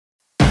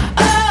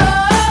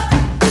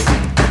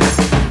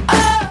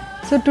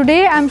So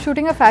today I'm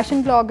shooting a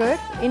fashion vlogger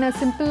in a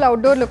simple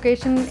outdoor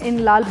location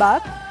in Lal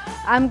Bagh.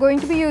 I'm going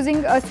to be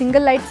using a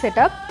single light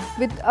setup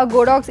with a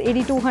Godox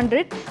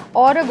AD200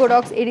 or a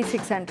Godox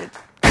AD600.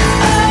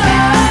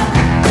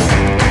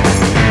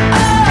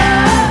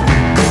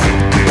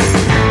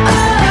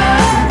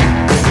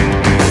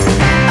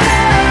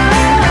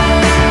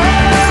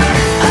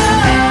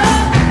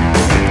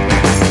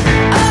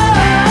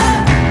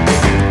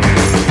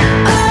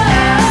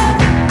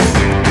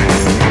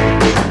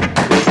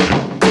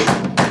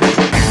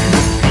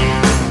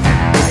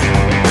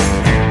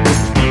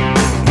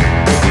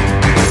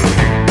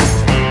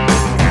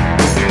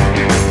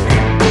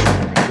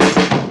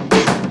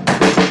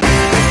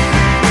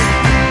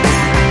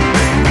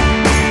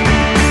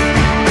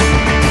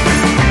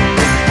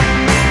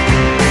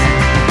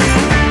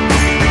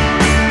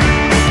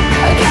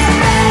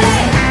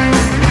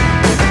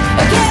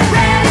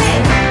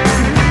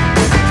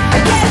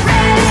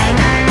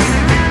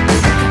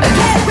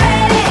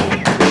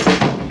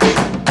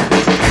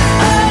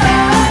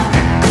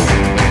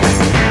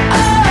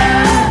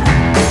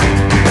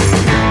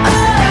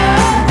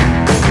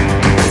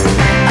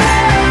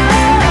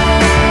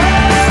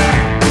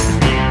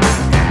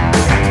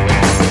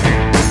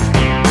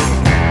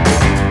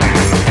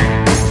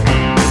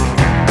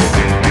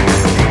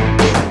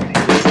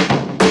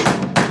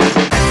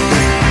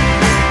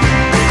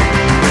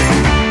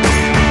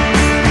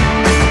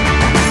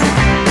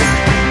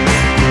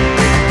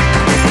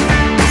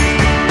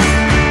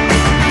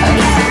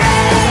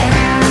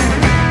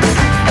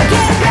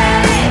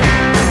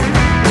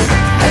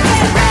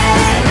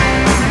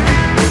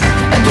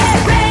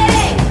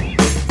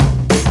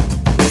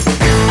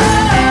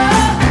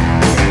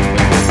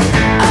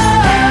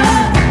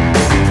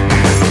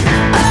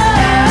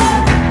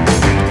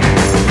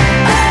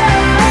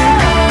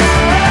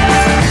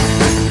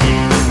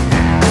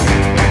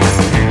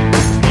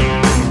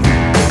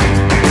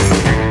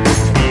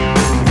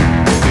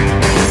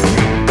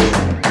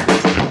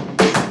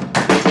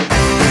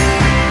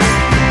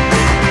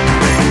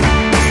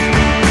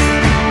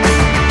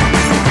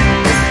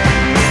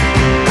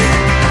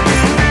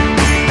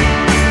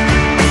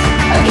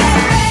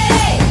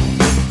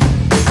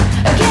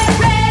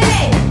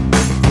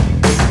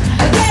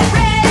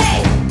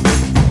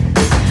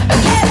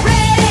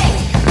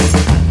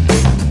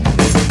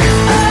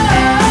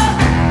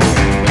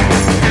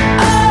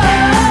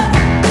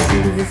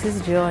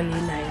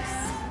 Really nice.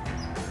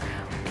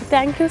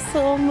 Thank you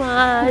so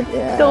much.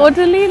 Yeah.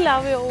 Totally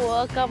love your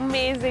work.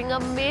 Amazing,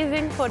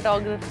 amazing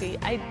photography.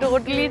 I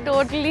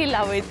totally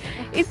love it.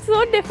 It's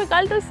so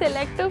difficult to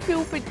select a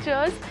few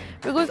pictures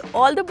because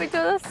all the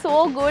pictures are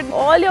so good.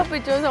 All your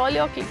pictures, all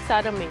your clicks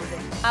are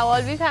amazing. I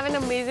always have an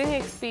amazing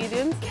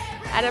experience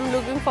and I'm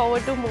looking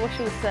forward to more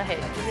shoots ahead.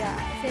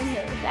 Yeah, same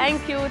here.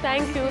 Thank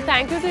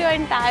you to your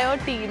entire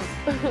team.